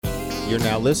You're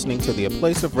now listening to the A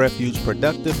Place of Refuge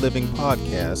Productive Living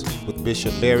podcast with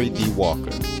Bishop Barry D.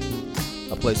 Walker.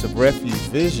 A Place of Refuge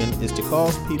vision is to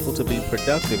cause people to be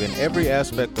productive in every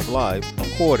aspect of life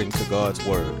according to God's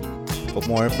Word. For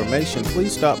more information,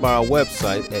 please stop by our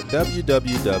website at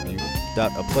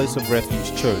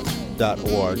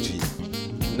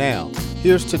www.aplaceofrefugechurch.org. Now,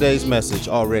 here's today's message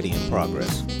already in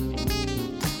progress.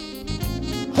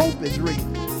 Hope is real.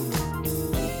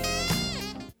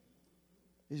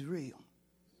 It's real.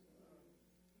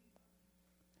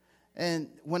 And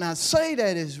when I say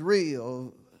that it's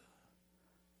real,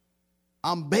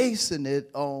 I'm basing it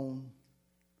on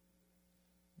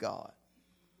God.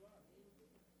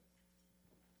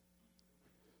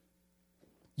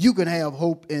 You can have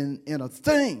hope in a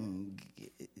thing,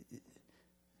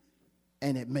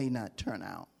 and it may not turn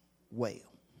out well.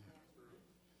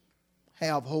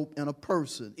 Have hope in a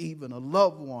person, even a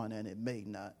loved one, and it may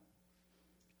not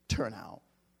turn out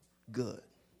good.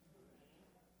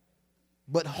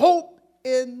 But hope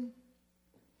in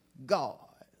God,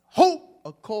 hope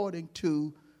according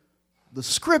to the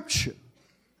scripture,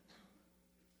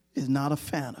 is not a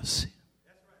fantasy,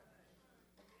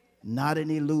 not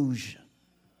an illusion.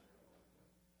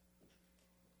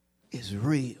 It's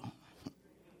real.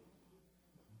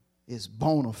 It's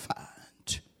bona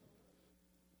fide.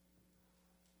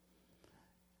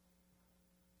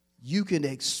 You can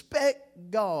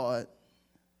expect God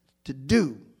to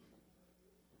do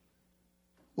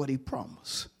what he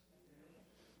promised.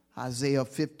 Isaiah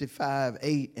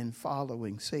 55:8 and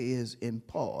following says in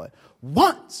part,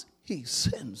 once he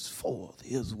sends forth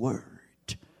his word,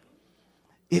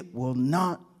 it will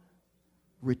not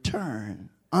return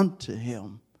unto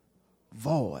him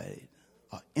void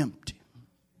or empty.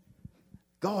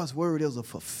 God's word is a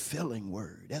fulfilling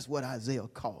word. That's what Isaiah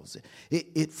calls it.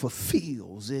 It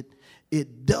fulfills.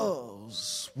 It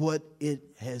does what it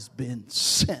has been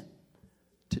sent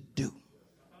to do.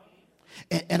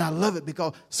 And I love it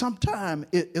because sometimes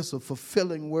it's a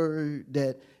fulfilling word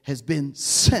that has been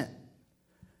sent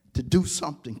to do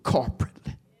something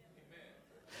corporately,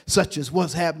 such as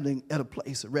what's happening at a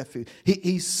place of refuge.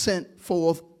 He sent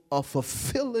forth a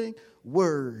fulfilling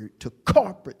word to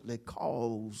corporately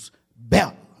cause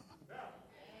better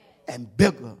and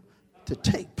bigger to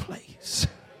take place.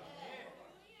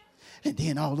 And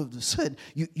then all of a sudden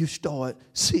you start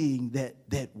seeing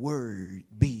that word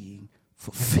being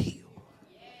fulfilled.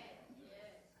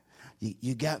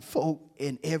 You got folk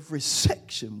in every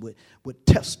section with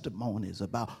testimonies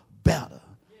about better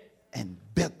and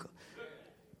bigger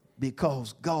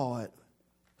because God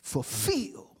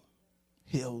fulfilled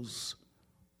his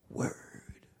word.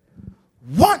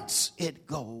 Once it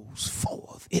goes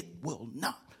forth, it will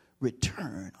not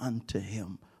return unto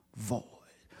him void.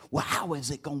 Well, how is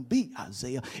it going to be,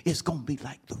 Isaiah? It's going to be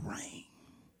like the rain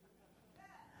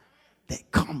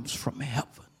that comes from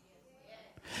heaven,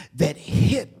 that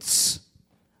hits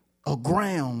a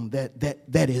ground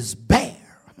that is bare.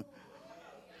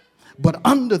 But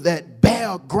under that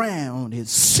bare ground is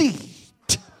seed.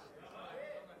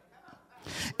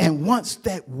 And once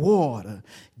that water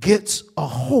gets a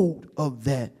hold of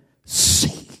that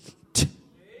seed,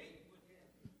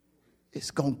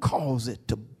 it's going to cause it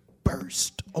to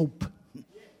burst open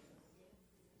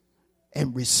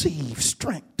and receive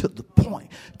strength to the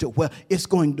point to where it's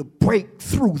going to break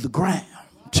through the ground.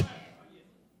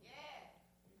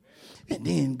 And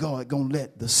then God going to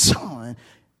let the sun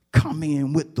come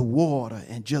in with the water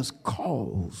and just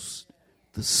cause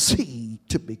the seed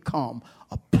to become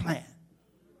a plant,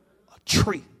 a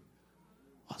tree,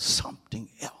 or something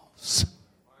else.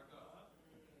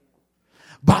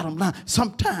 Bottom line,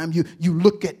 sometimes you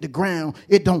look at the ground,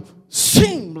 it don't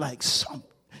seem like something.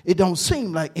 It don't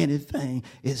seem like anything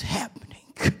is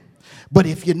happening. But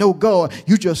if you know God,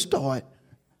 you just start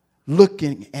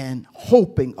looking and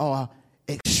hoping or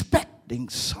expecting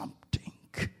something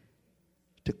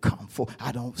to come forth.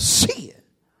 I don't see it,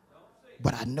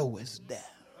 but I know it's there.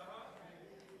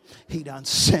 He done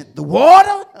sent the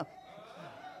water.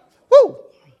 Woo!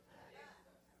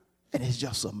 And it's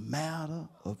just a matter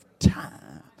of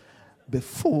time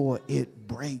before it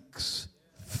breaks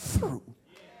through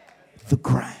the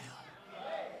ground.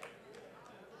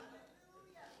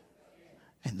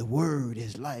 And the word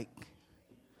is like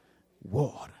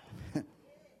water.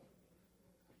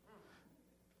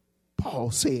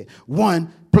 Paul said,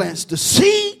 one plants the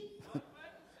seed,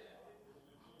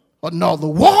 another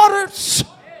waters,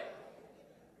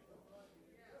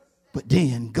 but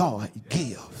then God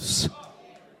gives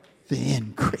the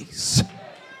increase.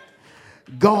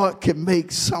 God can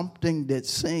make something that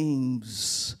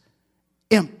seems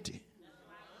empty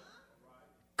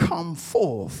come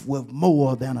forth with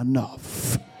more than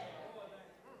enough.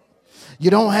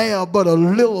 You don't have but a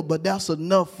little, but that's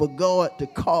enough for God to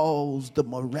cause the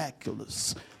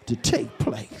miraculous to take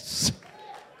place.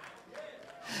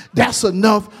 That's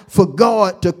enough for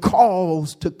God to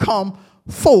cause to come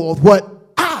forth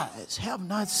what eyes have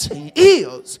not seen,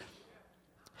 ears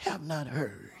have not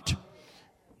heard.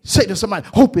 Say to somebody,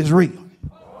 hope is real.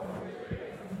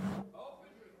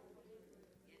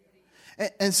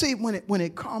 And see, when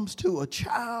it comes to a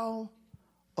child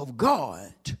of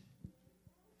God,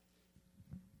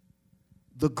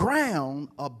 the ground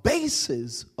or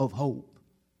basis of hope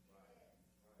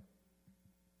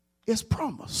is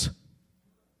promise.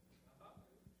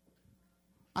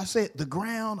 I said the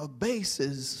ground or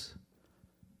basis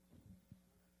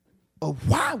of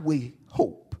why we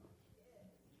hope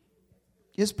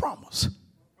is promise.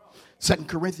 2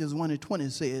 Corinthians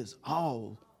 1:20 says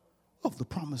all of the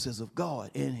promises of God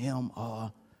in him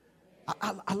are,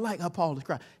 I like how Paul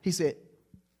described. He said,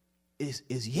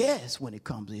 it's yes when it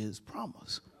comes to his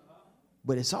promise,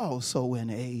 but it's also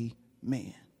an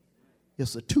amen.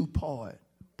 It's a two-part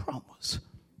promise.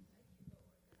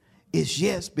 It's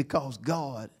yes because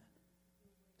God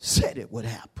said it would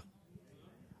happen.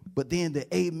 But then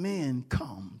the amen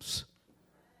comes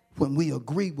when we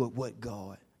agree with what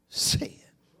God said.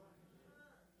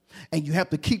 And you have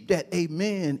to keep that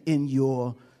amen in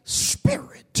your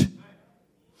spirit.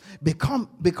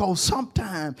 Because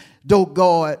sometimes, though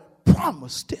God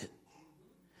promised it,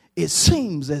 it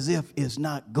seems as if it's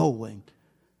not going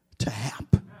to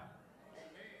happen.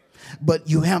 But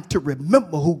you have to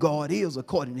remember who God is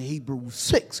according to Hebrews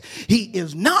 6. He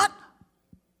is not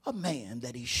a man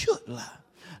that he should lie,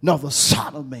 nor the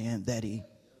son of man that he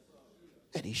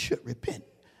should repent.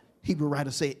 Hebrew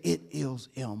writer said it is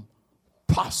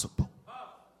impossible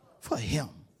for him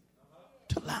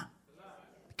to lie.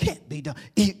 Can't be done.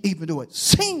 Even though it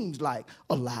seems like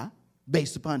a lie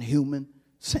based upon human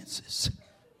senses.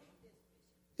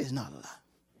 It's not a lie.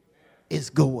 It's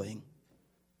going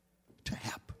to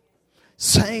happen.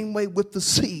 Same way with the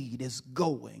seed is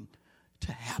going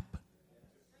to happen.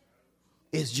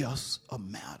 It's just a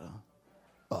matter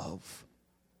of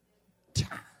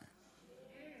time.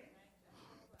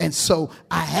 And so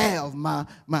I have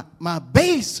my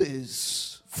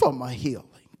basis for my healing.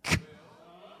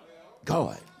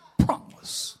 God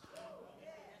promised.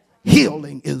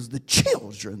 Healing is the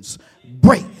children's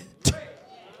bread.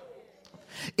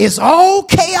 It's all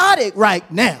chaotic right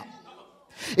now.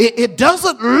 It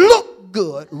doesn't look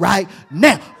good right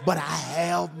now, but I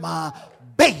have my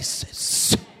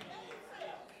basis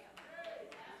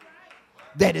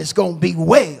that it's going to be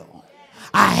well.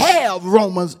 I have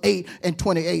Romans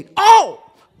 8:28.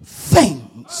 All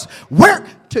things work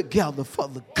together for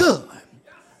the good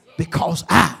because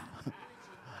I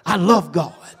love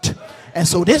God. And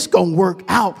so this going to work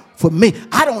out for me.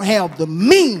 I don't have the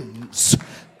means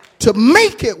to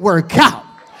make it work out,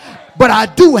 but I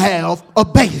do have a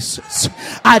basis.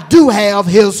 I do have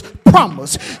his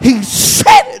promise. He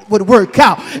said it would work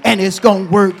out, and it's going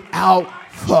to work out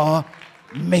for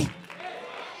me.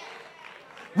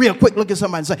 Real quick, look at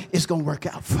somebody and say, it's going to work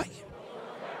out for you.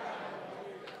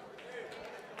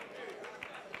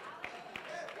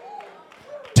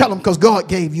 Tell them, because God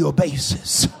gave you a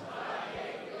basis.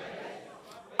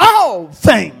 All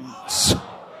things.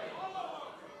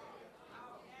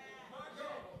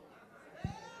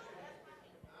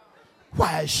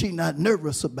 Why is she not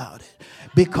nervous about it?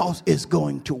 Because it's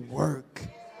going to work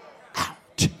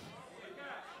out.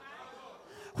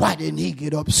 Why didn't he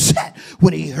get upset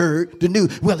when he heard the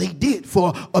news? Well, he did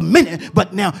for a minute,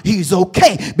 but now he's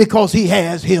okay because he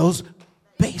has his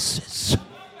basis.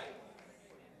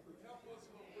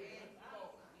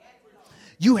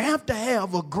 You have to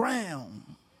have a ground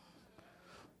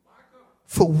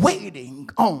for waiting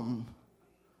on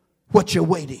what you're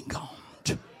waiting on.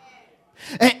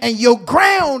 And your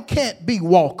ground can't be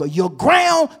Walker. Your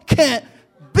ground can't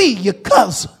be your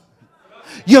cousin.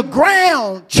 Your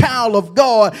ground, child of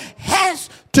God, has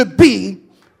to be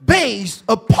based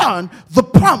upon the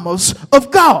promise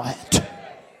of God.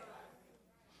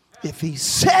 If he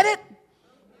said it,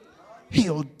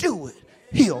 he'll do it.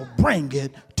 He'll bring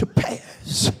it to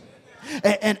pass.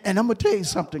 And I'm going to tell you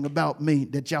something about me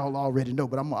that y'all already know,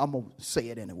 but I'm going to say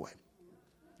it anyway.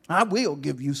 I will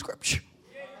give you scripture.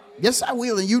 Yes, I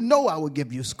will, and you know I will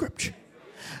give you scripture.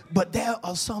 But there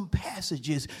are some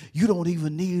passages you don't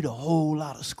even need a whole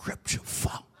lot of scripture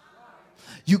for.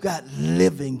 You got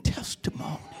living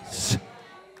testimonies.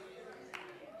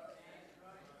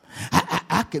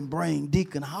 I can bring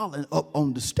Deacon Holland up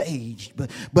on the stage,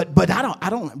 but I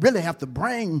don't really have to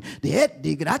bring the head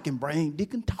deacon. I can bring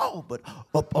Deacon Talbot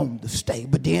up on the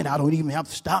stage, but then I don't even have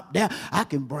to stop there. I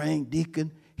can bring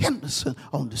Deacon Henderson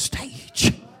on the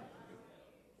stage.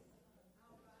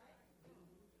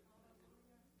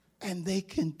 And they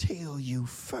can tell you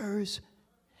firsthand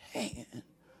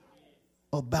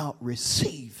about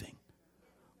receiving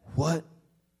what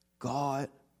God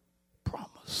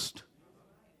promised.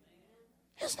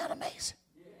 Isn't that amazing?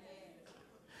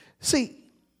 See,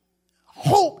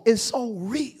 hope is so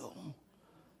real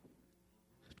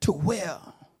to where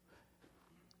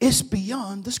it's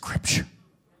beyond the scripture.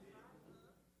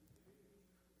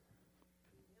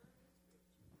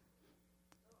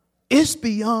 It's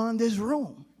beyond this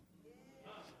room.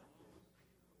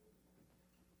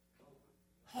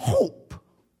 Hope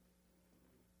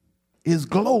is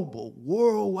global,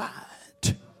 worldwide.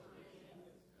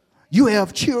 You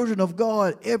have children of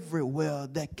God everywhere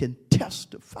that can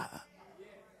testify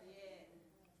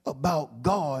about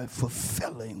God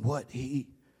fulfilling what he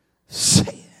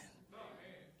said.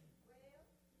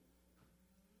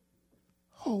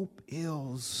 Hope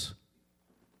is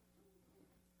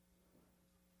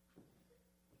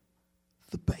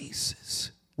the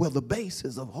basis. Well, the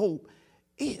basis of hope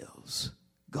is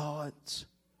God's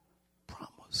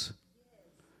promise.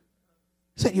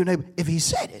 Say to your neighbor, if he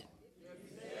said it,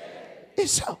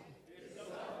 it's so.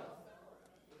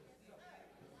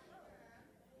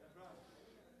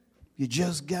 You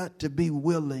just got to be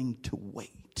willing to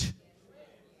wait.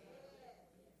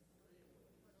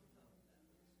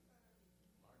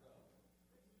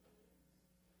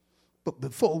 But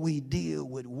before we deal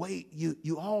with wait,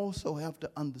 you also have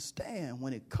to understand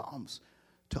when it comes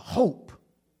to hope.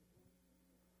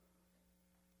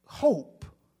 Hope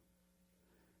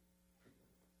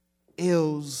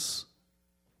is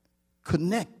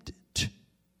connected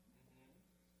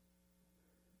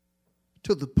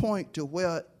to the point to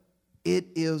where it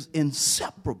is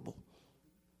inseparable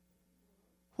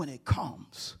when it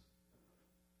comes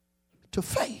to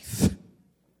faith.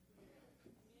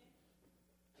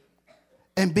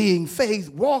 And being faith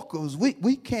walkers,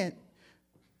 we can't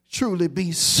truly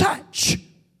be such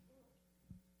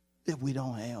if we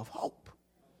don't have hope.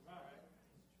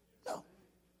 No.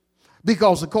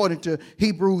 Because according to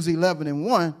Hebrews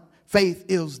 11:1, faith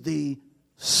is the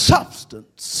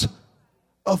substance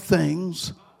of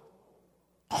things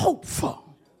hoped for.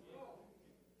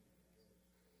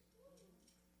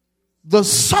 The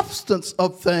substance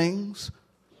of things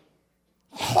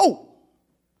hoped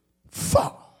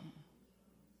for.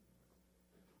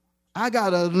 I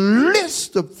got a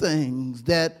list of things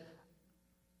that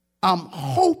I'm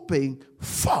hoping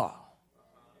for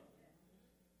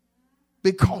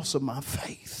because of my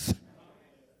faith.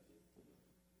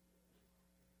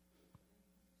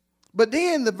 But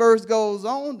then the verse goes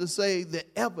on to say the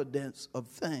evidence of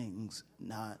things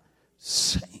not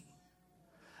seen.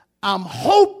 I'm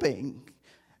hoping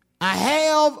I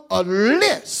have a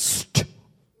list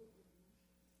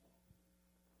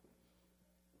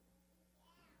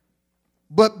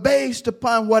but based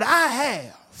upon what I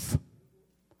have,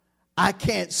 I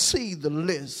can't see the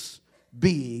list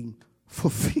being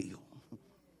fulfilled.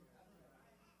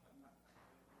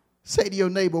 Say to your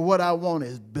neighbor, what I want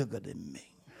is bigger than me.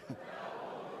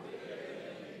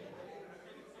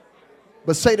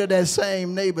 But say to that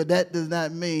same neighbor, that does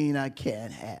not mean I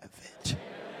can't have it.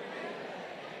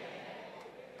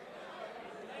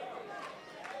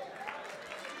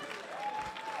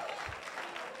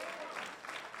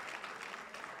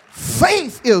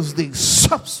 Faith is the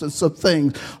substance of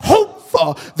things hoped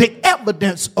for, the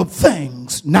evidence of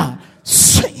things not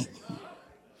seen.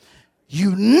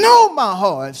 You know my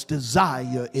heart's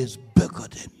desire is bigger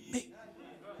than me.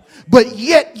 But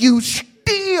yet you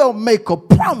still make a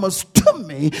promise to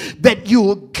me that you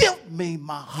will give me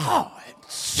my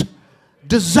heart's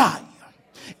desire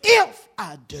if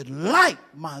I delight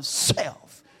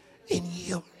myself in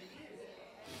you.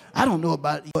 I don't know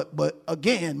about you, but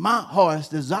again, my heart's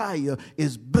desire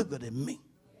is bigger than me.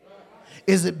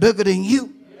 Is it bigger than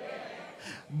you?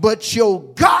 But your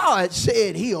God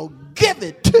said he'll give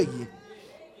it to you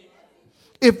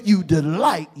if you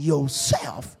delight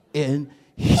yourself in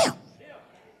him.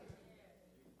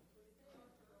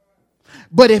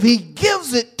 But if he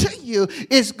gives it to you,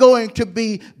 it's going to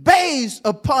be based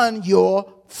upon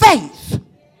your faith.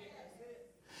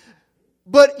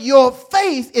 But your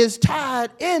faith is tied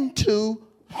into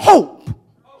hope.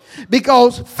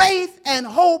 Because faith and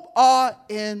hope are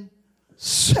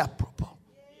inseparable.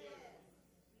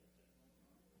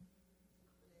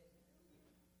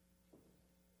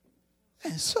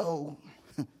 And so,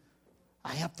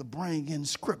 I have to bring in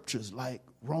scriptures like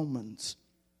Romans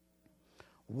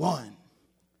 1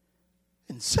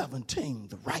 and 17.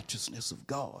 The righteousness of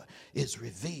God is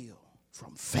revealed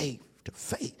from faith to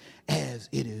faith, as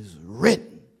it is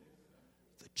written,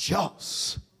 the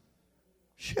just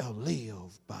shall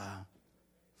live by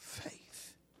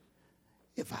faith.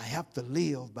 If I have to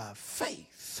live by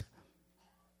faith,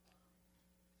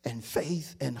 and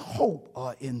faith and hope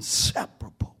are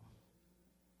inseparable,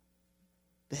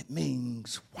 that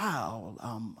means while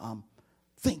I'm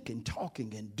thinking,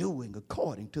 talking, and doing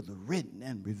according to the written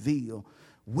and revealed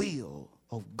will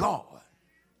of God,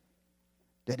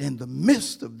 that in the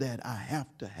midst of that I have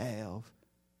to have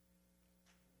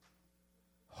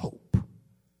hope.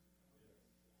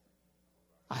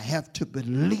 I have to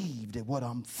believe that what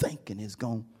I'm thinking is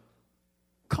going to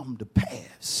come to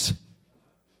pass,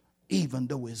 even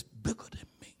though it's bigger than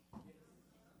me.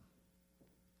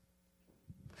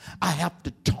 I have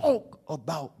to talk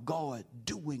about God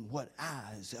doing what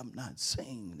eyes have not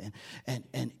seen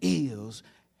and ears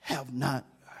have not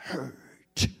heard,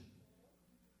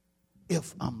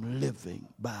 if I'm living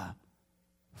by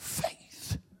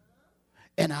faith.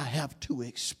 And I have to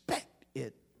expect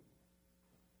it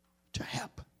to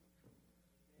happen.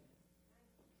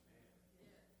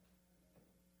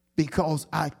 Because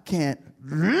I can't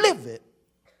live it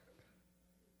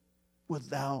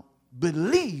without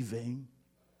believing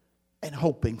and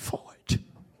hoping for it.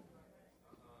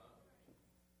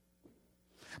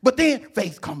 But then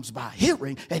faith comes by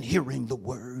hearing, and hearing the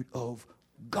word of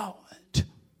God.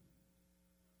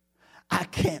 I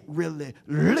can't really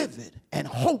live it and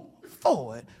hope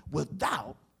for it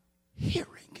without hearing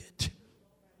it.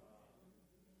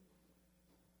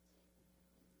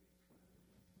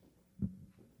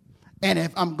 And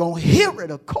if I'm going to hear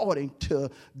it according to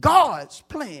God's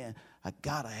plan, I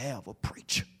got to have a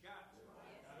preacher.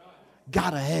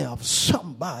 Got to have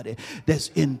somebody that's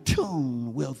in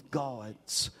tune with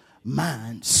God's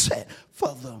mindset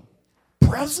for the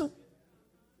present,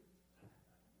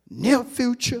 near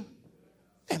future,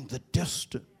 and the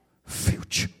distant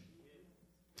future.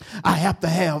 I have to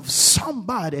have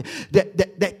somebody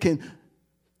that can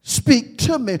speak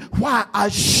to me why I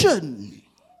shouldn't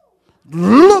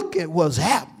look at what's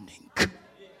happening,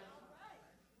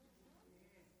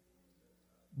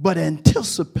 but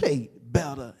anticipate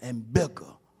better and bigger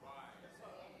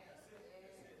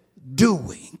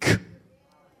doing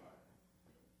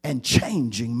and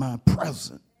changing my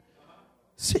present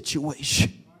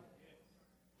situation.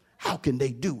 How can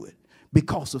they do it?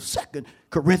 Because of 2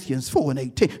 Corinthians 4 and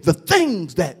 18. The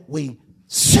things that we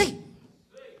see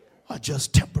are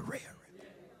just temporary.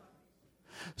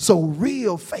 So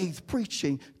real faith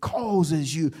preaching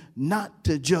causes you not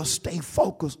to just stay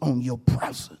focused on your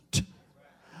present,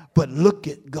 but look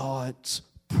at God's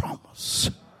promise.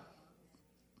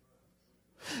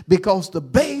 Because the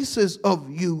basis of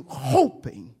you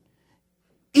hoping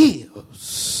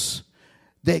is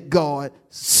that God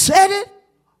said it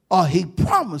or he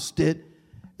promised it,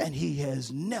 and he has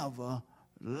never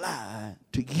lied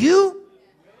to you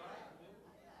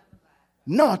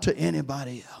nor to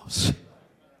anybody else.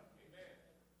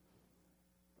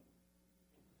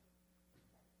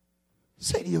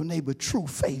 Say to your neighbor, true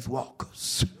faith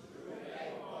walkers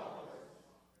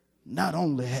not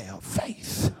only have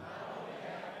faith,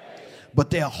 but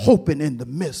they're hoping in the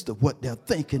midst of what they're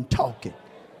thinking, talking,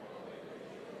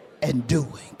 and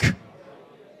doing.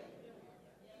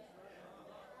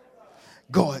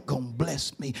 God gonna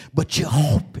bless me, but you're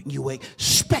hoping, you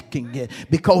expecting it,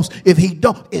 because if he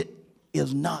don't, it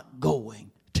is not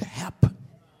going to happen.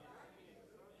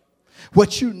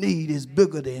 What you need is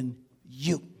bigger than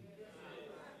you.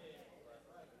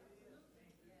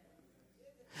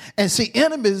 And see,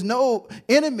 enemies know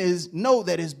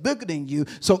that it's bigger than you,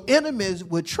 so enemies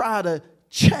would try to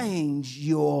change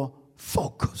your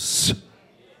focus.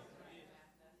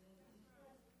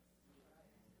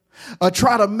 Or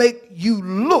try to make you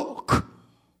look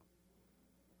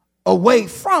away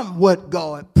from what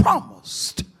God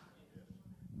promised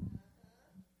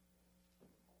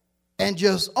and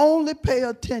just only pay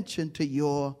attention to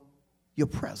your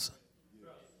present.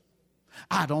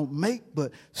 I don't make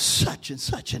but such and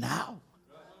such an hour.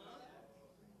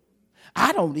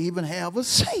 I don't even have a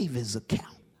savings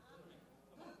account.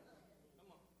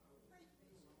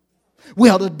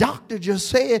 Well, the doctor just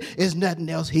said there's nothing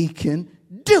else he can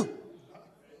do.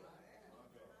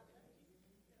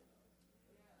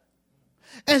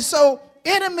 And so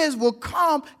enemies will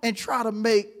come and try to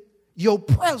make your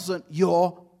present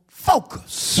your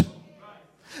focus.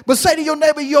 But say to your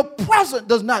neighbor, your present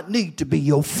does not need to be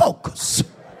your focus.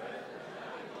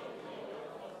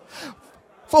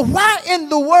 For why in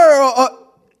the world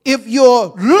if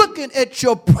you're looking at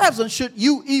your present, should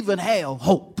you even have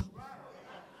hope?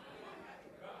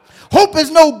 Hope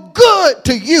is no good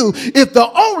to you if the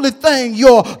only thing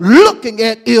you're looking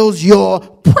at is your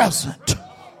present.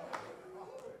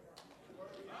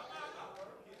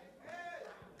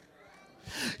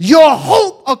 Your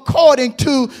hope, according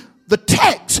to the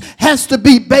text, has to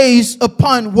be based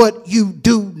upon what you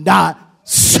do not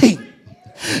see.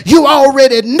 You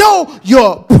already know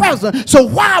your present, so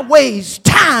why waste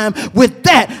time with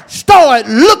that? Start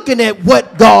looking at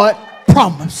what God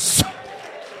promised.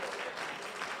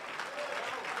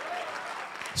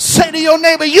 Say to your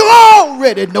neighbor, you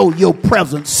already know your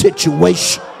present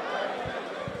situation.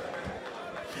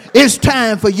 It's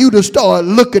time for you to start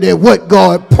looking at what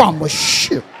God promised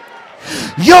you.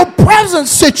 Your present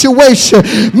situation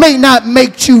may not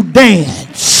make you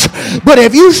dance, but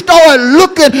if you start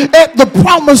looking at the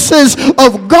promises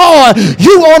of God,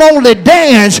 you won't only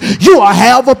dance, you will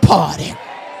have a party.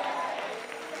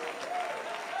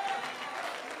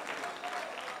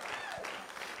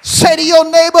 Say to your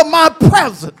neighbor, my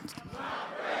present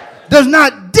does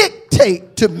not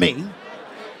dictate to me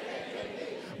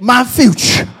my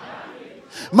future.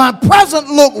 My present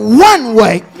look one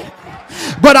way,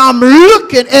 but I'm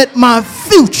looking at my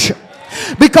future,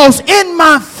 because in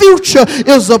my future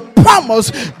is a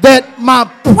promise that my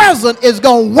present is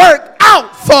going to work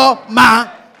out for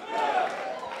my.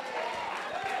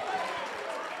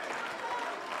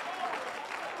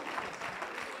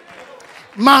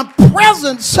 My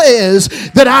present says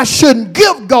that I shouldn't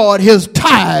give God his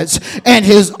tithes and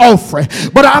his offering.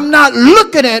 But I'm not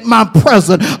looking at my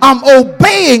present. I'm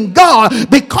obeying God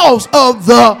because of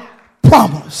the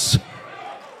promise.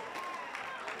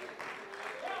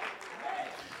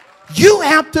 You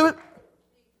have to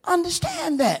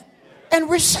understand that and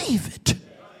receive it.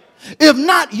 If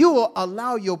not, you will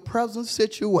allow your present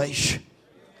situation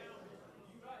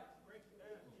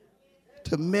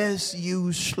to mess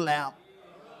you slap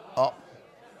up.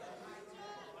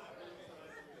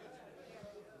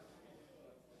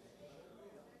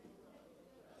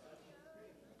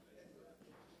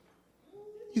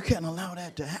 You can't allow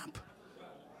that to happen.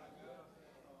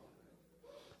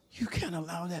 You can't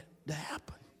allow that to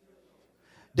happen.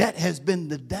 That has been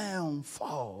the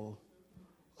downfall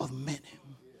of many.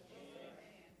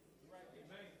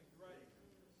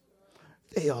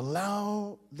 They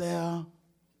allow their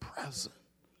present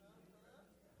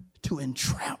to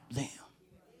entrap them.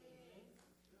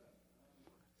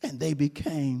 And they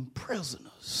became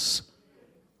prisoners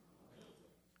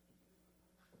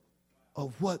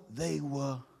of what they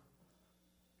were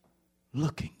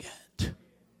looking at.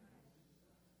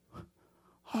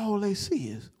 All they see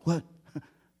is what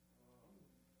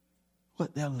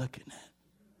they're looking at.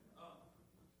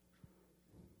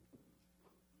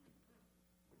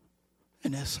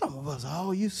 And there's some of us,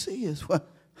 all you see is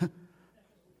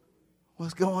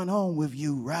what's going on with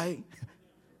you right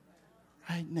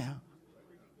now.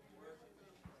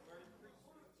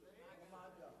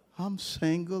 I'm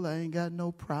single. I ain't got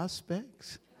no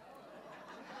prospects.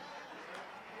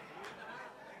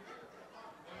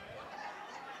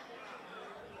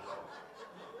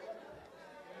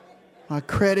 My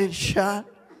credit shot.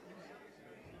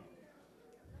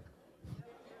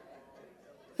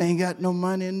 Ain't got no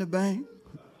money in the bank.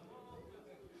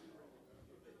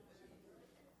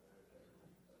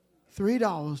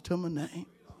 $3 to my name.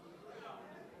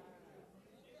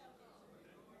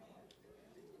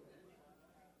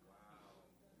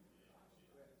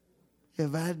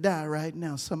 If I die right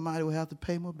now, somebody will have to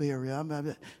pay my burial.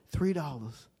 I'm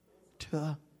 $3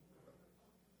 to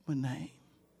my name.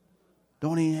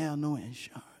 Don't even have no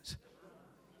insurance.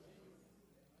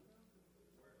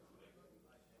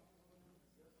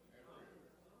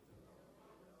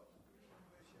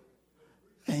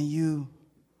 And you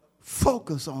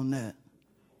focus on that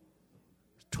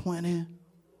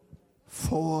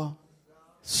 24/7.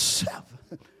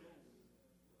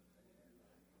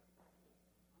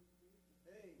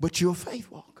 But you're a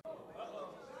faith walker.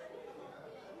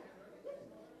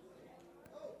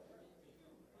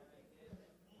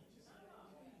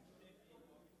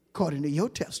 According to your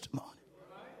testimony.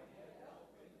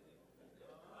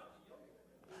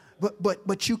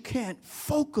 But you can't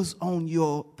focus on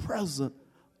your present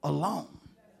alone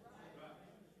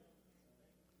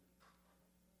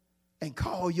and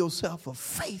call yourself a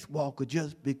faith walker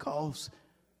just because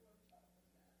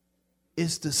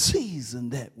it's the season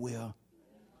that we're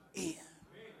in.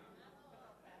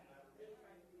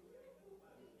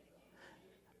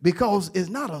 Because it's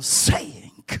not a saying.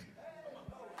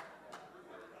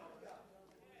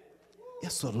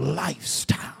 It's a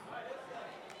lifestyle.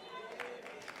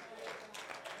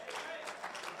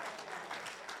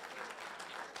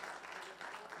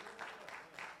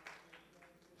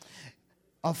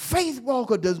 A faith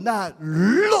walker does not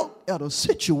look at a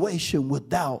situation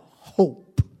without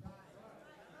hope.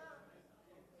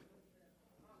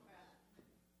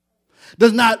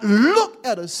 Does not look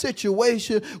at a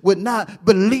situation with not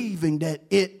believing that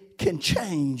it can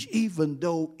change, even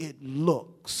though it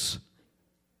looks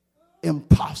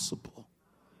impossible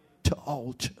to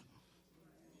alter.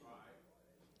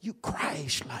 You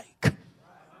Christ-like.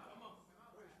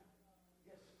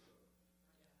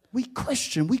 We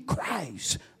Christian, we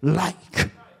Christ-like.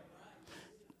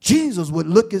 Jesus would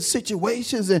look at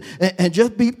situations and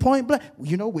just be point blank.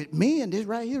 You know, with me and this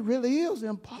right here really is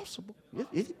impossible.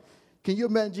 Can you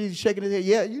imagine Jesus shaking his head?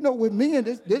 Yeah, you know, with me and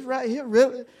this right here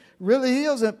really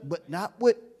is, but not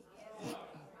with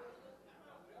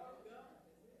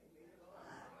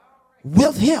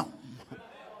him.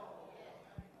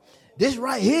 This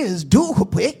right here is doable.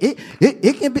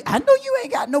 It can be. I know you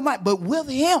ain't got no mind, but with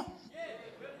him.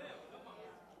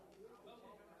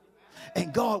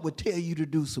 And God would tell you to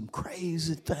do some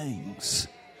crazy things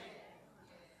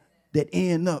that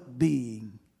end up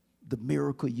being the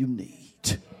miracle you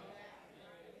need.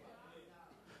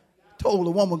 Told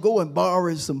the woman, go and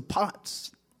borrow some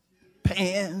pots,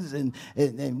 pans, and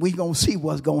we going to see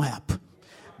what's going to happen.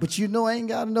 But you know, I ain't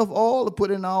got enough oil to put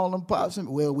in all them pots.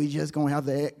 Well, we just going to have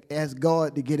to ask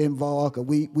God to get involved, because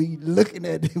we looking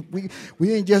at it.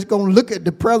 We ain't just going to look at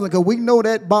the present, because we know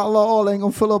that bottle of oil ain't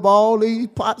going to fill up all these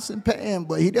pots and pans.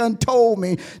 But he done told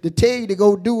me to tell you to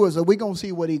go do it, so we going to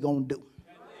see what he going to do.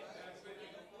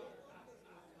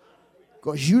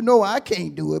 Because you know I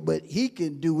can't do it, but he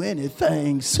can do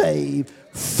anything save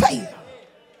fail.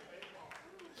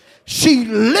 She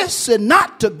listened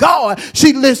not to God,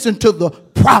 she listened to the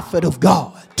prophet of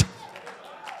God.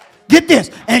 Get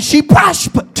this, and she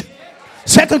prospered.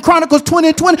 2 Chronicles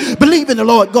 20:20, believe in the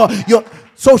Lord God,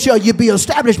 so shall you be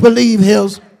established. Believe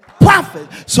his prophet,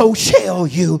 so shall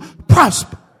you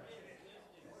prosper.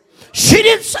 She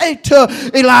didn't say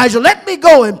to Elijah, let me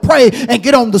go and pray and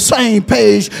get on the same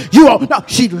page. No,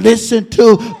 she listened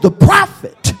to the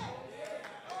prophet.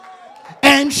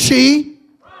 And she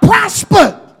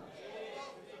prospered.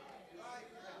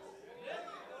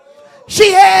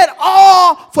 She had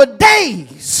all for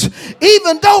days.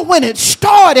 Even though when it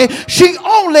started, she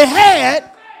only had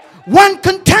one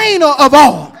container of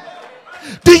oil.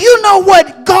 Do you know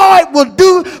what God will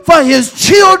do for his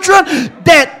children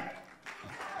that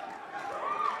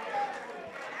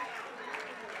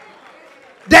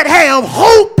have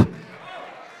hope?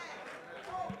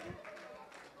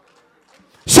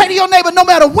 Say to your neighbor, no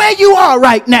matter where you are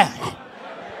right now,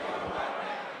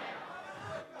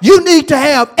 you need to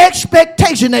have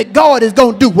expectation that God is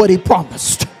going to do what he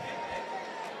promised.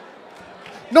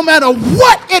 No matter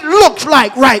what it looks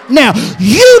like right now,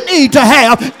 you need to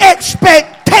have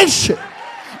expectation,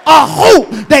 a hope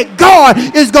that God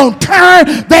is going to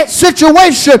turn that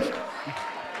situation.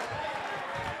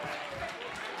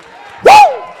 Woo!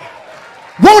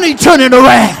 Won't he turn it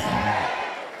around?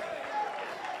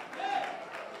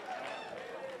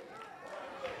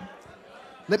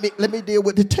 Let me deal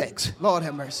with the text. Lord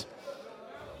have mercy.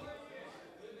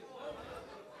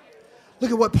 Look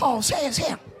at what Paul says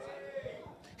here.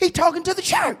 He's talking to the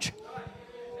church.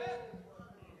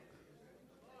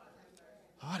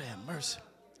 Lord have mercy.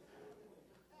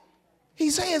 He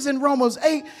says in Romans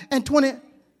 8 and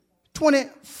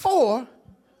 24,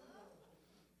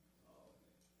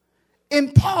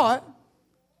 in part,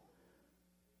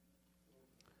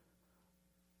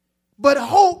 but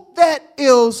hope that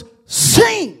is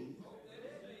seen.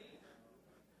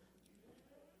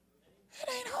 It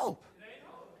ain't hope.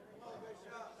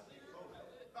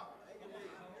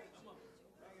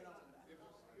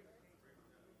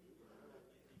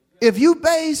 If you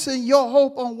basing your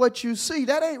hope on what you see,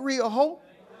 that ain't real hope.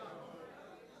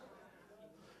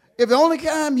 If the only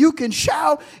time you can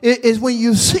shout is when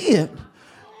you see it,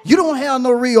 you don't have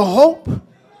no real hope.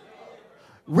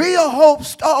 Real hope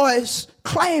starts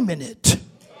claiming it,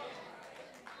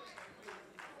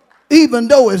 even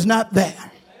though it's not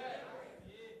there.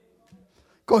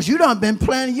 Because you done been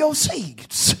planting your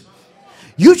seeds.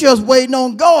 You just waiting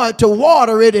on God to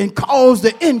water it and cause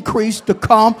the increase to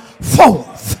come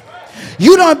forth.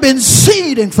 You done been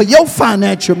seeding for your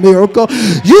financial miracle.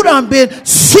 You done been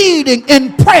seeding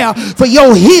in prayer for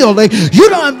your healing. You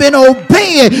done been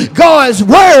obeying God's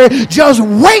word, just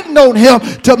waiting on him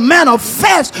to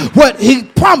manifest what he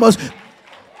promised.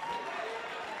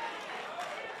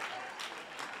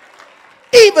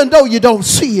 Even though you don't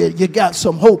see it, you got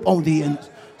some hope on the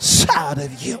inside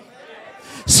of you.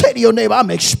 Say to your neighbor, I'm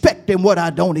expecting what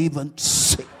I don't even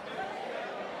see.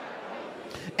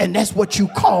 And that's what you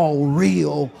call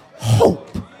real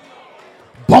hope.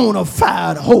 bona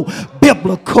fide hope,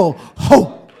 biblical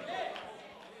hope.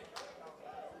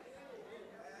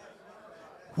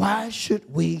 Why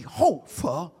should we hope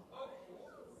for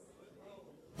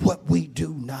what we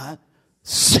do not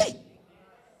see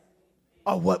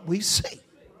or what we see?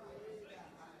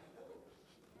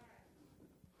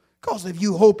 Because if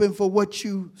you're hoping for what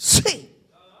you see,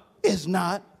 it's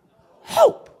not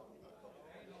hope.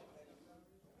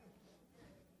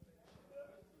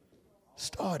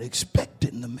 Start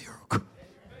expecting the miracle.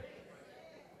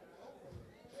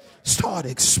 Start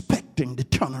expecting to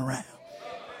turn around.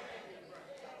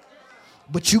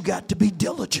 But you got to be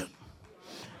diligent.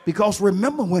 Because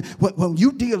remember, when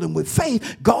you're dealing with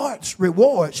faith, God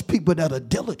rewards people that are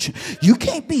diligent. You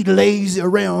can't be lazy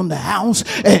around the house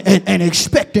and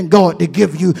expecting God to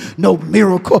give you no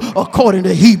miracle according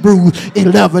to Hebrews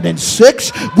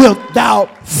 11:6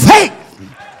 without faith.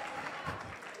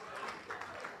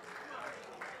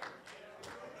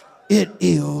 It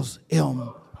is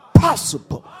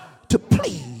impossible to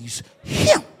please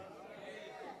him.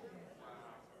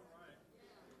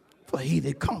 For he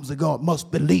that comes to God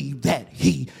must believe that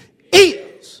he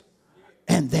is,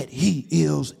 and that he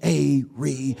is a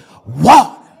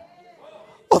reward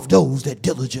of those that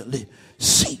diligently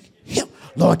seek him.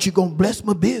 Lord, you're going to bless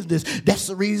my business. That's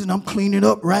the reason I'm cleaning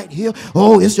up right here.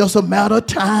 Oh, it's just a matter of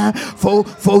time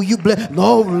for you bless.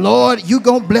 Lord, you're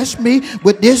going to bless me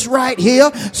with this right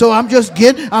here. So I'm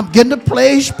getting the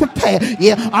place prepared.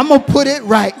 Yeah, I'm going to put it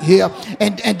right here.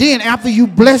 And then after you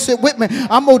bless it with me,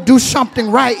 I'm going to do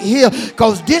something right here.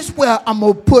 Because this is where I'm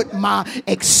going to put my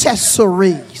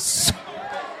accessories.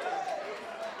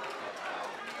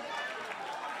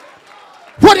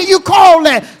 What do you call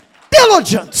that?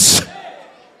 Diligence.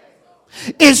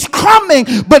 Is coming,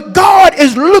 but God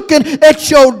is looking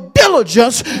at your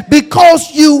diligence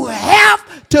because you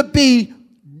have to be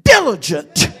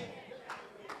diligent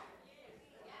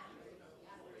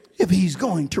if he's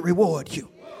going to reward you.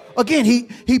 Again,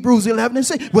 Hebrews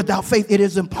 11:6, without faith it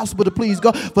is impossible to please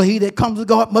God, for he that comes to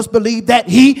God must believe that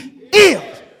he is,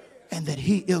 and that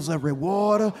he is a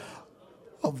rewarder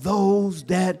of those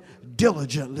that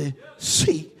diligently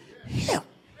seek him.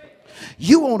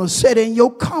 You want to sit in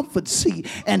your comfort seat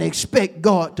and expect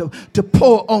God to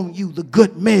pour on you the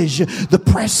good measure, the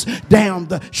press down,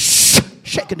 the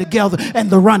shaking together, and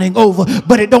the running over.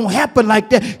 But it don't happen like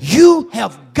that. You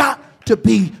have got to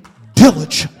be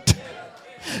diligent.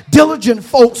 Diligent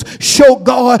folks show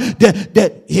God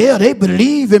that they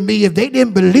believe in me. If they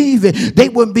didn't believe it, they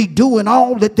wouldn't be doing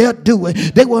all that they're doing.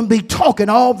 They wouldn't be talking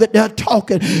all that they're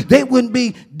talking. They wouldn't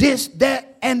be this, that,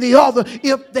 and the other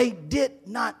if they did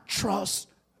not trust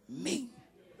me.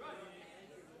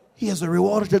 He is a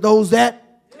rewarder to those that.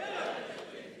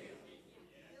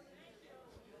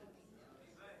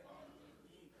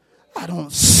 I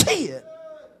don't see it,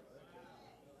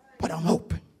 but I'm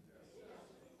hoping.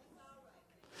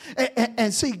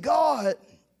 And see, God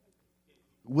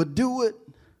would do it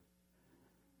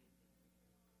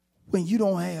when you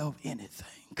don't have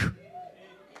anything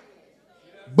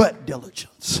but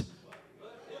diligence.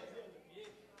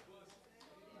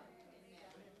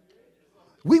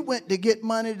 We went to get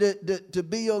money to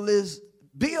build this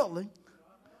building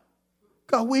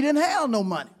because we didn't have no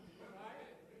money.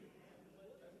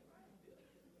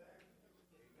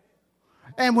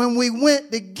 And when we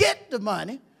went to get the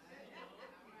money,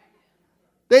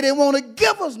 they didn't want to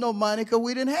give us no money because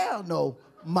we didn't have no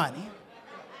money.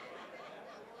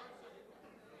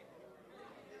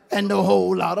 And no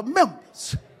whole lot of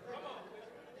members.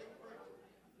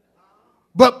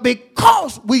 But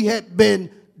because we had been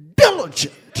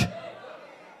diligent,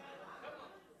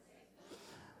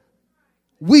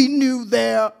 we knew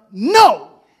their no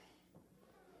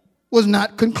was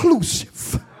not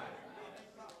conclusive.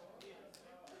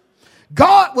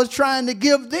 God was trying to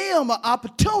give them an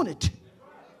opportunity.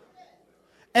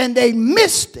 And they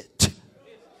missed it.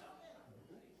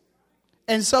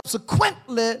 And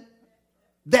subsequently,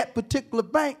 that particular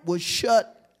bank was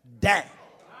shut down.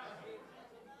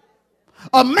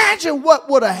 Imagine what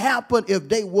would have happened if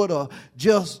they would have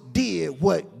just did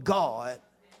what God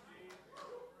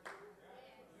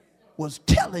was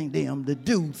telling them to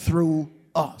do through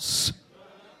us.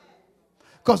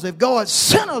 Because if God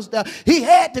sent us down, he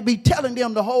had to be telling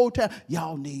them the whole time,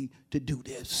 y'all need to do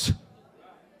this.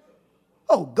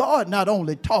 Oh, God not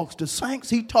only talks to saints,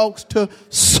 he talks to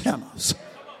sinners.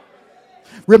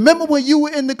 Remember when you were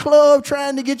in the club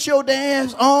trying to get your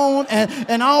dance on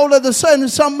and all of a sudden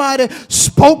somebody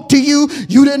spoke to you,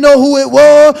 you didn't know who it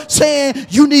was, saying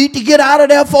you need to get out of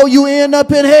there before you end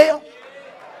up in hell?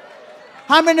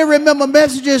 How many remember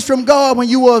messages from God when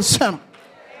you were a sinner?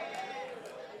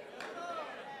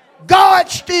 God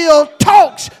still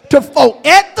talks to folk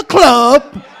at the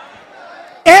club,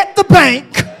 at the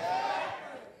bank,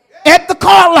 at the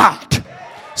car lot.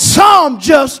 Some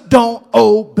just don't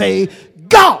obey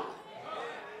God.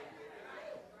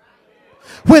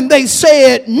 When they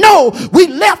said no, we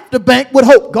left the bank with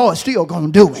hope. God's still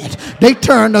going to do it. They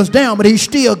turned us down, but he's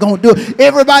still going to do it.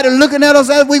 Everybody looking at us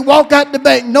as we walk out the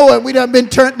bank knowing we done been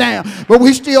turned down. But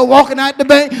we still walking out the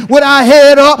bank with our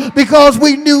head up because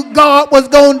we knew God was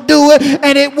going to do it.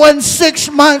 And it wasn't 6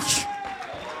 months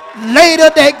later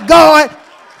that God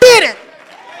did it.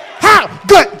 How?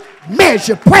 Good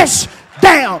measure. Press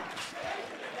down.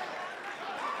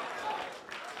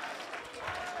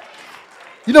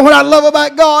 You know what I love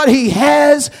about God? He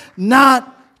has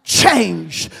not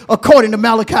changed, according to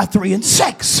Malachi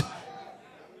 3:6.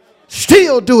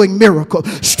 Still doing miracles,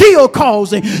 still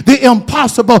causing the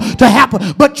impossible to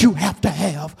happen, but you have to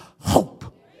have hope.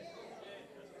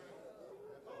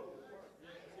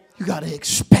 You got to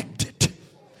expect it,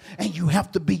 and you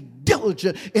have to be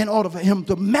diligent in order for him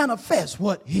to manifest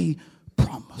what he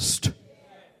promised.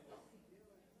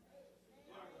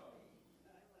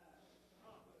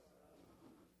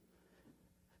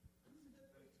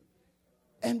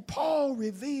 And Paul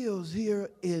reveals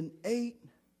here in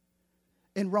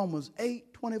Romans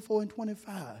 8, 24 and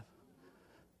 25, a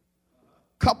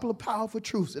couple of powerful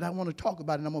truths that I want to talk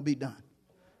about, and I'm going to be done.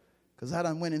 Because I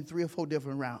done went in 3 or 4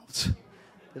 different rounds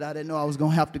that I didn't know I was going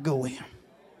to have to go in.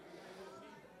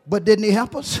 But didn't he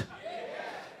help us?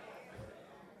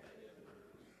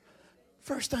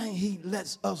 First thing he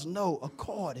lets us know,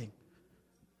 according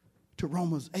to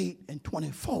Romans 8 and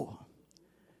 24,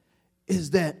 is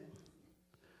that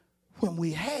when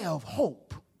we have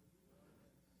hope,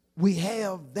 we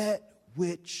have that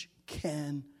which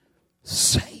can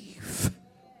save.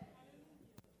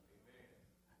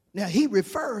 Now, he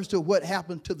refers to what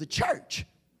happened to the church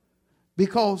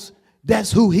because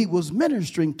that's who he was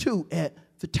ministering to at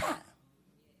the time.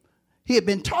 He had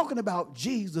been talking about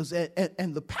Jesus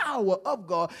and the power of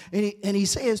God, and he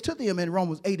says to them in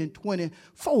Romans 8 and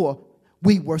 24,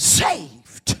 we were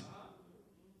saved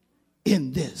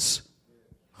in this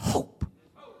hope.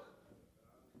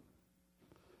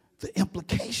 The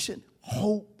implication,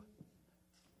 hope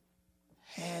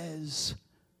has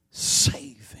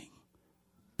saving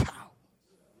power.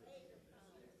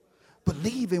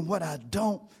 Believing what I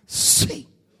don't see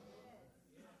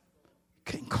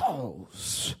can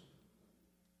cause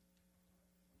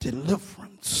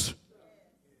deliverance,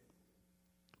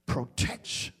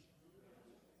 protection,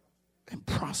 and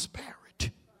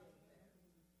prosperity.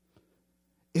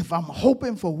 If I'm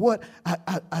hoping for what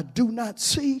I do not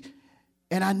see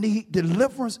and I need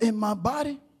deliverance in my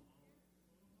body,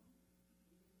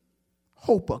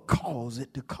 hope will cause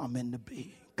it to come into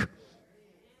being.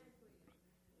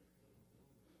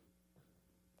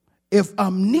 If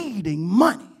I'm needing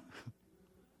money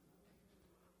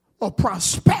or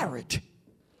prosperity,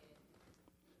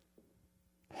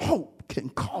 hope can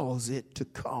cause it to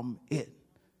come in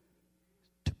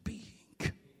to being.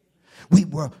 We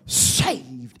were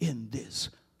saved in this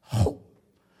hope.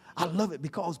 I love it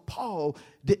because Paul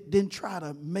didn't try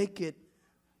to make it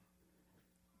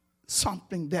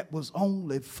something that was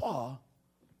only for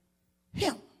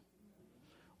him.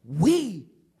 We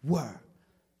were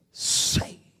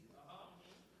saved.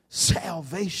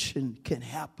 Salvation can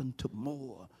happen to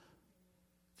more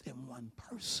than one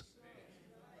person.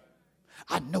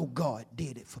 I know God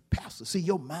did it for pastors. See,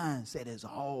 your mindset is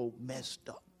all messed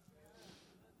up.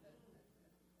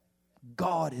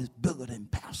 God is bigger than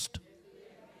pastor.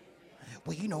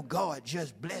 Well, you know, God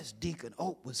just blessed Deacon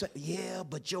Oak. Yeah,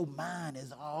 but your mind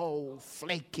is all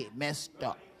flaky, messed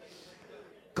up.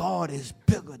 God is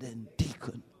bigger than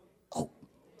Deacon Oak.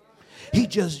 He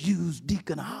just used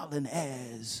Deacon Holland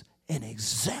as an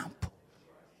example.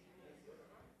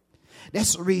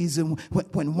 That's the reason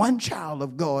when one child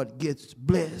of God gets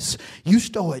blessed, you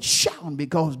start shouting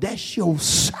because that's your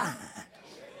sign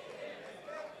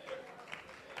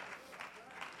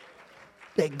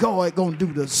that God gonna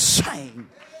do the same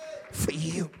for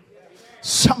you.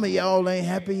 Some of y'all ain't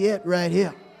happy yet right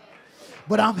here,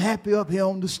 but I'm happy up here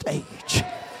on the stage.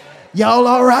 Y'all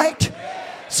all right?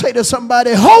 Say to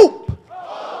somebody, hope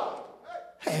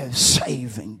has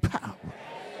saving power.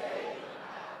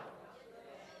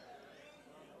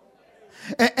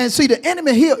 And see, the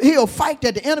enemy, he'll fight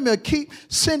that. The enemy will keep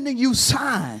sending you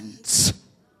signs,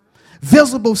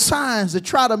 visible signs, to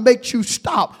try to make you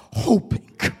stop hoping.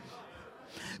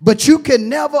 But you can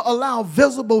never allow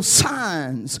visible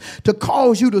signs to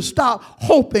cause you to stop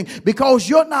hoping, because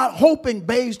you're not hoping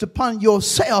based upon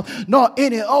yourself nor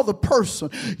any other person.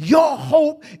 Your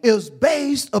hope is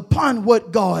based upon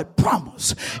what God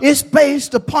promised. It's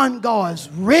based upon God's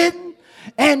written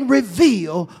and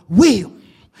revealed will.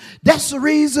 That's the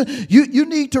reason you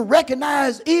need to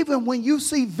recognize, even when you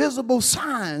see visible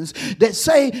signs that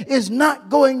say it's not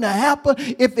going to happen,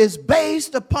 if it's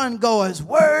based upon God's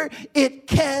word, it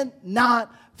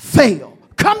cannot fail.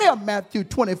 Come here, Matthew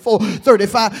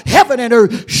 24:35. Heaven and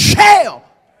earth shall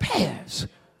pass,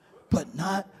 but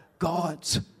not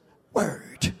God's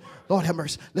word. Lord have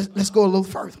mercy. Let's go a little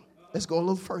further. Let's go a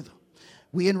little further.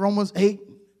 We in Romans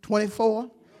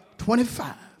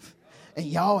 8:24-25. And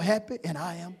y'all happy, and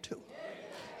I am too.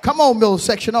 Come on, middle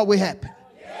section. Are we happy?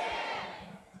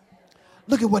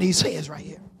 Look at what he says right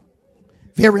here.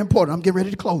 Very important. I'm getting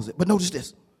ready to close it. But notice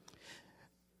this.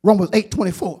 Romans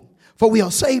 8:24. For we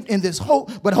are saved in this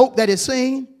hope, but hope that is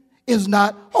seen is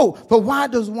not hope. For why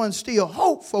does one still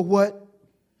hope for what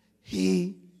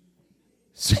he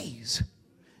sees?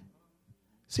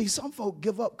 See, some folk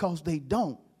give up because they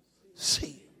don't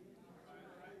see.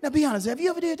 Now be honest, have you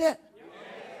ever did that?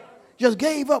 Just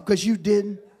gave up because you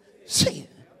didn't see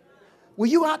it. Were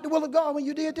you out the will of God when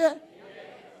you did that?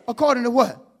 According to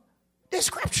what? This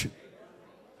scripture.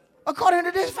 According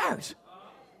to this verse.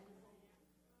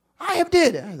 I have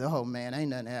did it. I said, oh man, ain't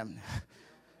nothing happening.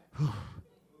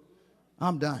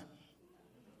 I'm done.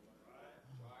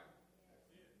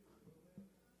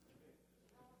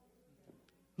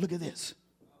 Look at this.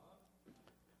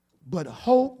 But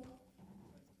hope.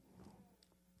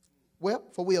 Well,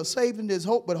 for we are saved in this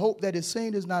hope, but hope that is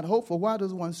seen is not hope. For why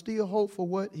does one still hope for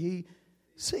what he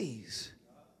sees?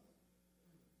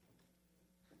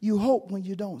 You hope when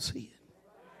you don't see it.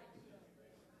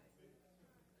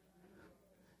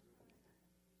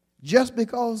 Just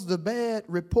because the bad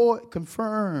report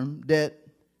confirmed that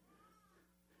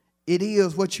it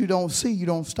is what you don't see, you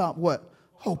don't stop what?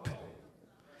 Hoping.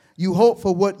 You hope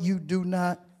for what you do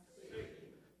not see.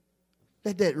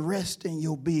 Let that rest in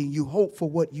your being. You hope for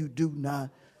what you do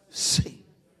not see.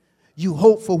 You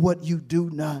hope for what you do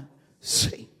not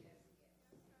see.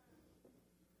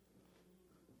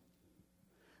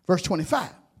 Verse 25.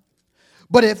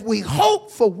 But if we hope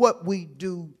for what we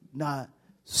do not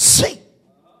see,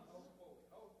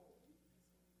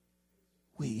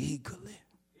 we eagerly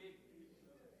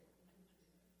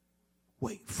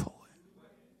wait for it.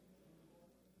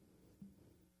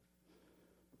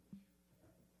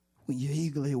 When you're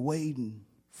eagerly waiting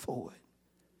for it,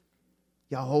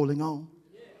 y'all holding on?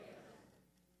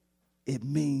 It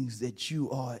means that you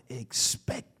are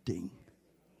expecting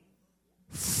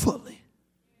fully.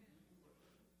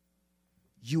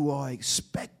 You are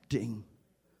expecting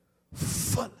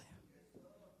fully.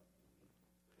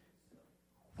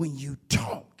 When you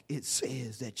talk, it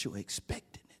says that you're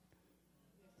expecting it.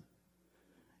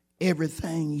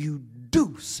 Everything you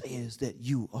do says that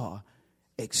you are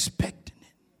expecting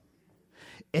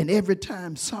it. And every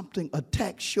time something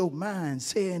attacks your mind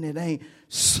saying it ain't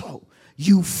so,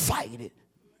 you fight it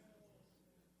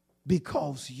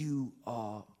because you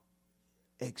are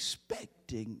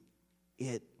expecting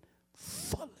it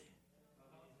fully.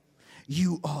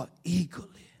 You are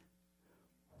eagerly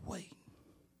waiting.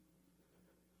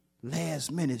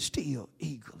 Last minute, still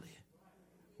eagerly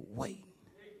waiting.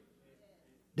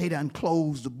 They done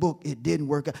closed the book. It didn't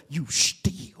work out. You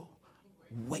still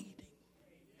waiting.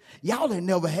 Y'all ain't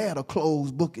never had a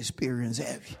closed book experience,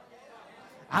 have you?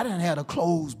 I done had a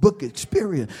closed book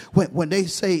experience when they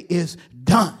say it's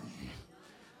done.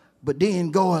 But then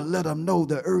God let them know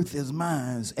the earth is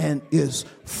mine and its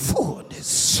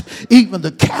fullness. Even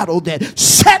the cattle that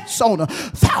sits on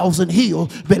 1,000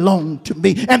 hills belong to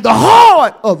me. And the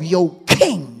heart of your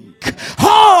king,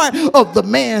 heart of the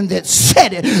man that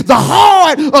said it, the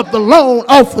heart of the loan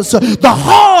officer, the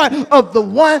heart of the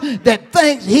one that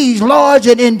thinks he's large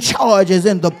and in charge is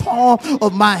in the palm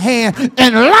of my hand.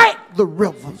 And like the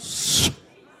rivers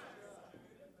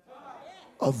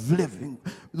of living,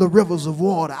 the rivers of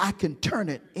water, I can turn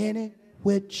it any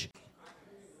which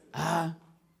I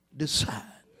decide.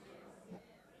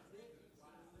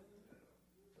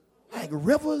 Like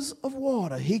rivers of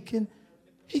water, he can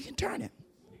turn it.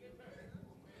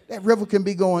 That river can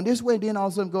be going this way, then all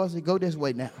of a sudden God says, go this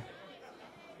way now.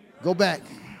 Go back.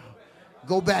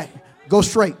 Go back. Go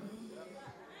straight.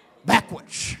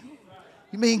 Backwards.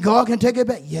 You mean God can take it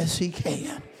back? Yes, he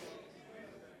can.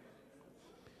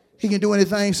 He can do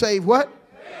anything save what?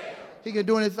 Fail. He can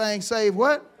do anything save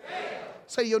what? Fail.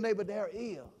 Say to your neighbor, there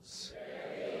is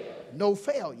no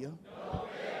failure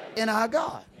in our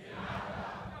God.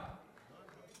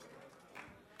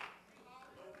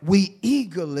 we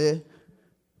eagerly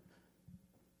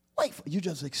wait for. You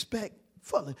just expect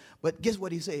fully. But guess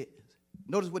what he said?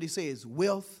 Notice what he says,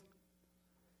 with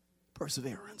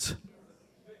perseverance.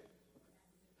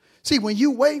 See, when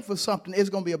you wait for something, it's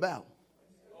going to be a battle.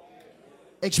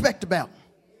 Expect a battle.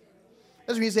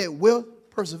 That's what he said, with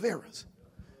perseverance.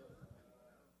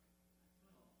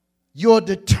 You're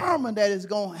determined that it's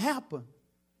going to happen.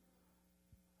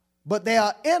 But there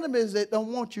are enemies that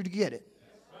don't want you to get it.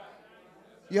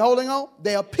 You holding on?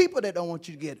 There are people that don't want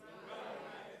you to get it.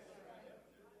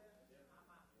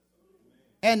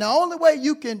 And the only way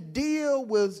you can deal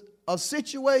with a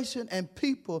situation and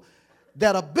people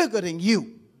that are bigger than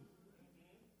you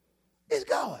is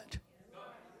God.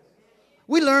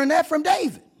 We learned that from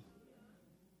David.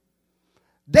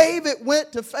 David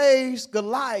went to face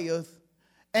Goliath,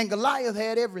 and Goliath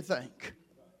had everything.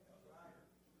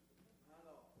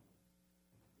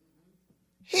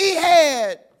 He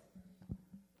had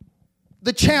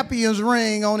the champion's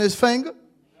ring on his finger.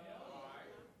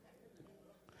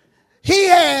 He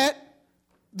had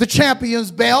the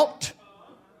champion's belt.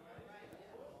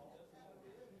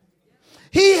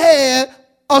 He had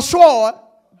a sword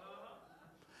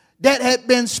that had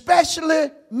been specially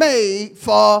made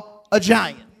for a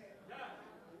giant.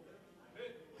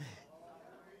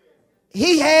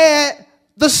 He had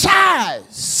the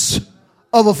size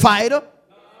of a fighter.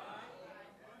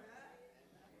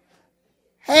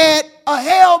 Had a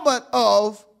helmet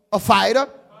of a fighter.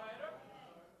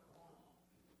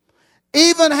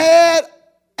 Even had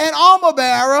an armor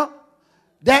bearer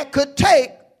that could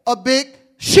take a big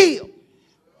shield.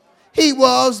 He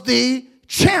was the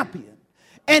champion.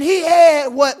 And he had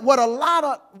what a lot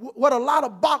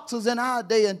of boxers in our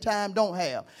day and time don't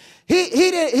have.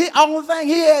 Only thing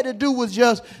he had to do was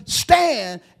just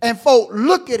stand and folk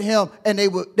look at him and they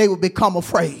would become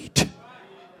afraid.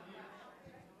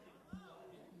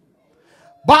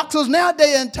 Boxers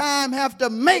nowadays in time have to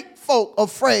make folk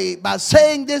afraid by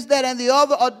saying this, that, and the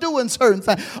other, or doing certain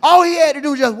things. All he had to do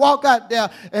was just walk out there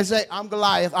and say, I'm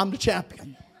Goliath, I'm the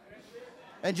champion.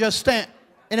 And just stand.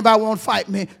 Anybody want to fight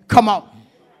me? Come on.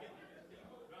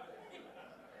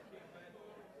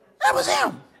 That was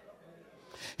him.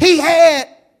 He had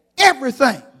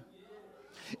everything.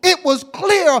 It was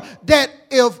clear that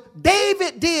if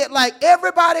David did like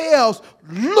everybody else,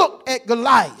 look at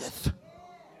Goliath,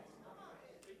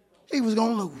 he was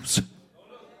going to lose.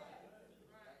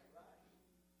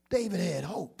 David had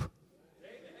hope.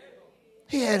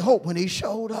 He had hope when he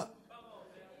showed up.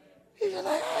 He was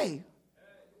like, hey,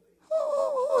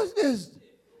 who is this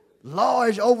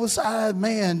large, oversized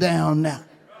man down there?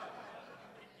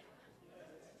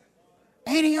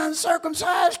 Ain't he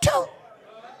uncircumcised too?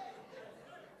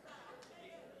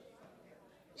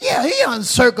 Yeah, he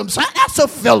uncircumcised. That's a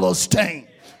Philistine.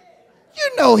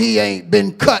 You know he ain't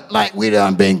been cut like we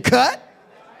done been cut.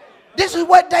 This is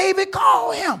what David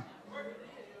called him.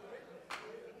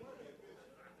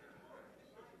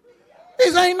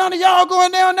 These ain't none of y'all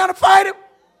going down there to fight him.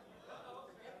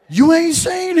 You ain't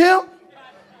seen him?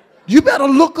 You better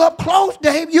look up close,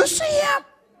 Dave. You see him?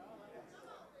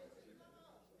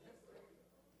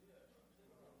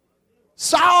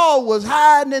 Saul was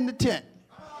hiding in the tent.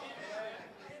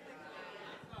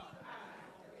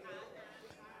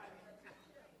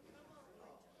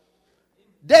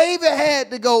 David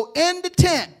had to go in the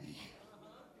tent.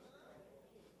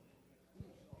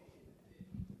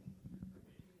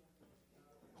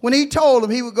 When he told him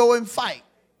he would go and fight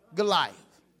Goliath.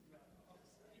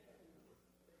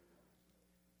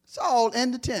 Saul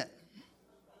in the tent.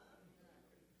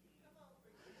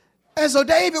 And so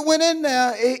David went in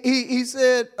there. He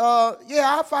said,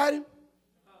 yeah, I'll fight him.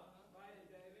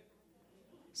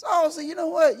 Saul said, you know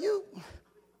what? You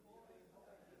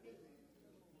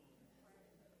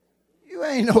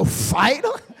ain't no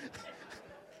fighter.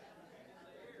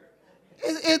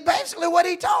 It's basically what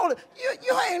he told him.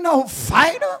 You ain't no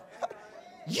fighter.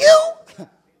 You're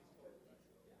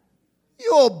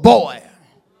a boy.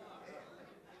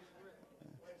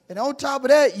 And on top of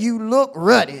that, you look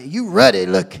ruddy. You ruddy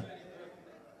looking.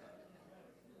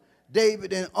 David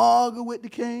didn't argue with the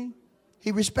king.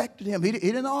 He respected him. He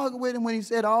didn't argue with him when he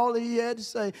said all he had to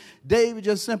say. David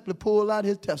just simply pulled out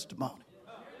his testimony.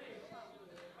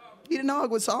 He didn't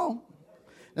argue with Saul.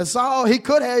 Now Saul, he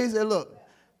could have. He said, look,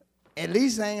 at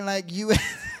least I ain't like you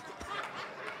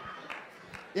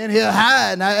in here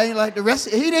hiding. I ain't like the rest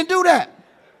of it. He didn't do that.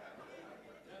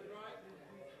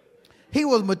 He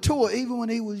was mature even when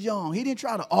he was young. He didn't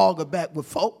try to argue back with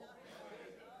folk.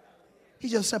 He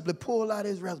just simply pulled out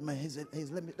his resume. He said,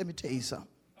 let me tell you something.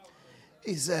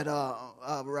 He said,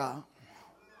 rah.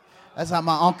 That's how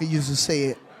my uncle used to say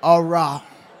it. Rah.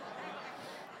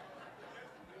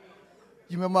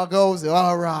 You remember my goals?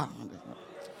 All right.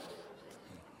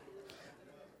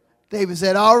 David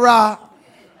said, all right.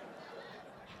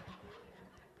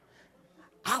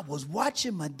 I was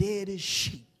watching my daddy's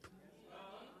sheep.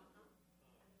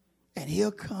 And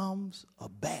here comes a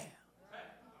bear.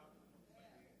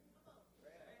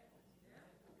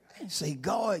 And say,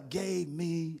 God gave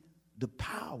me the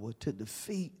power to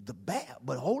defeat the bear.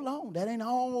 But hold on, that ain't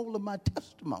all of my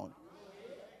testimony.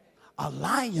 A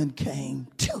lion came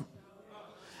too.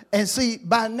 And see,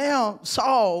 by now,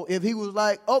 Saul, if he was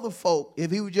like other folk,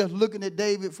 if he was just looking at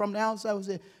David from the outside, would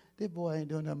say, this boy ain't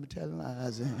doing nothing but telling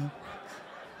lies.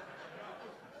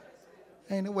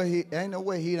 Ain't no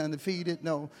way he done defeated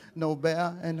no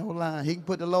bear and no lion. He can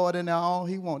put the Lord in there all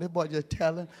he want. This boy just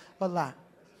telling a lie.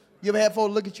 You ever had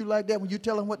folks look at you like that? When you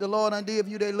tell them what the Lord done did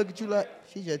for you, they look at you like,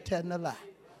 she's just telling a lie.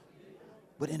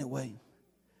 But anyway,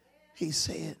 he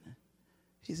said,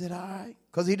 all right.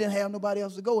 Because he didn't have nobody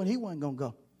else to go, and he wasn't going to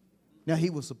go. Now,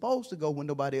 he was supposed to go when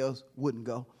nobody else wouldn't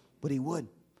go, but he wouldn't.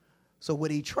 So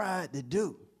what he tried to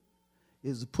do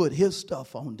is to put his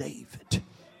stuff on David,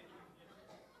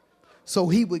 so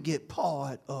he would get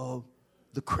part of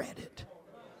the credit.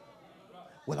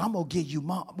 Well, I'm going to give you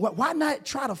my... Why not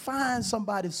try to find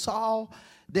somebody, Saul,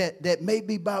 that may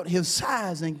be about his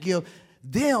size and give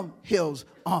them his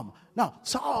armor? No,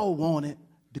 Saul wanted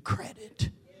the credit.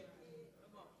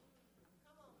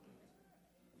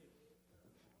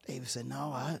 David said,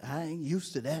 no, I ain't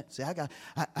used to that. See, I got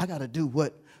to do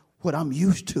what I'm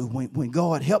used to. When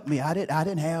God helped me, I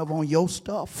didn't have on your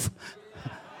stuff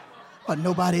or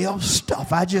nobody else's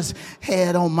stuff. I just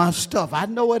had on my stuff. I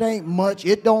know it ain't much.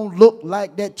 It don't look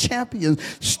like that champion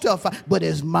stuff, but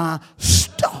it's my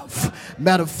stuff.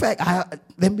 Matter of fact,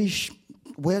 let me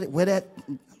where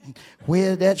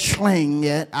that sling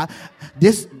at.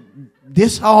 This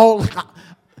all.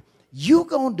 You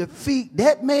gonna defeat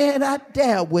that man out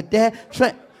there with that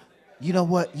sling? You know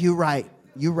what? You're right.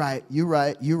 I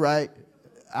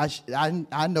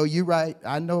know you're right.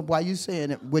 I know why you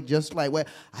saying it. We're just like, well,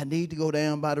 I need to go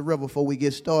down by the river before we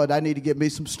get started. I need to get me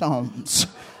some stones.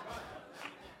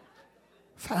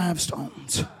 5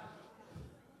 stones.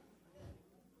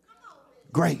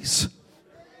 Grace.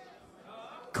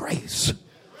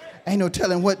 Ain't no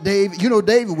telling what David,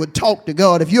 David would talk to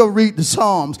God. If you'll read the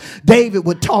Psalms, David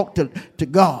would talk to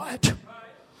God.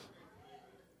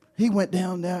 He went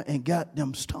down there and got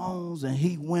them stones, and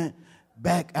he went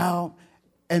back out.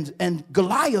 And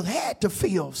Goliath had to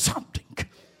feel something.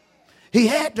 He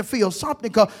had to feel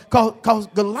something because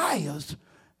Goliath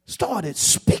started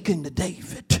speaking to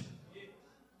David,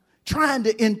 trying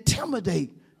to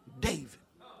intimidate David.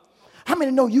 How many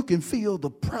know you can feel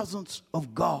the presence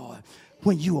of God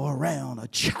when you are around a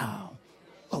child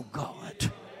of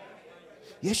God?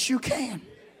 Yes, you can.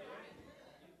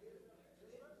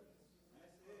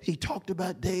 He talked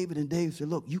about David, and David said,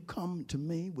 look, you come to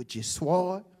me with your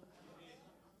sword,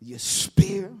 your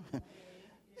spear,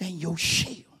 and your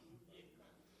shield.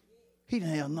 He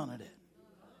didn't have none of that.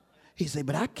 He said,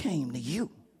 but I came to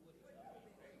you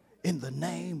in the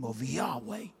name of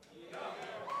Yahweh.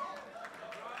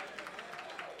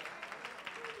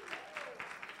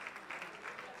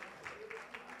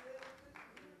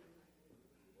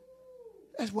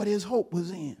 That's what his hope was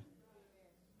in.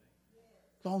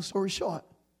 Long story short,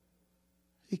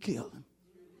 he killed him.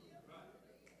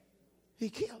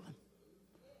 He killed him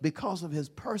because of his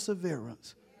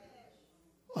perseverance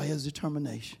or his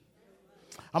determination.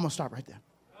 I'm going to stop right there.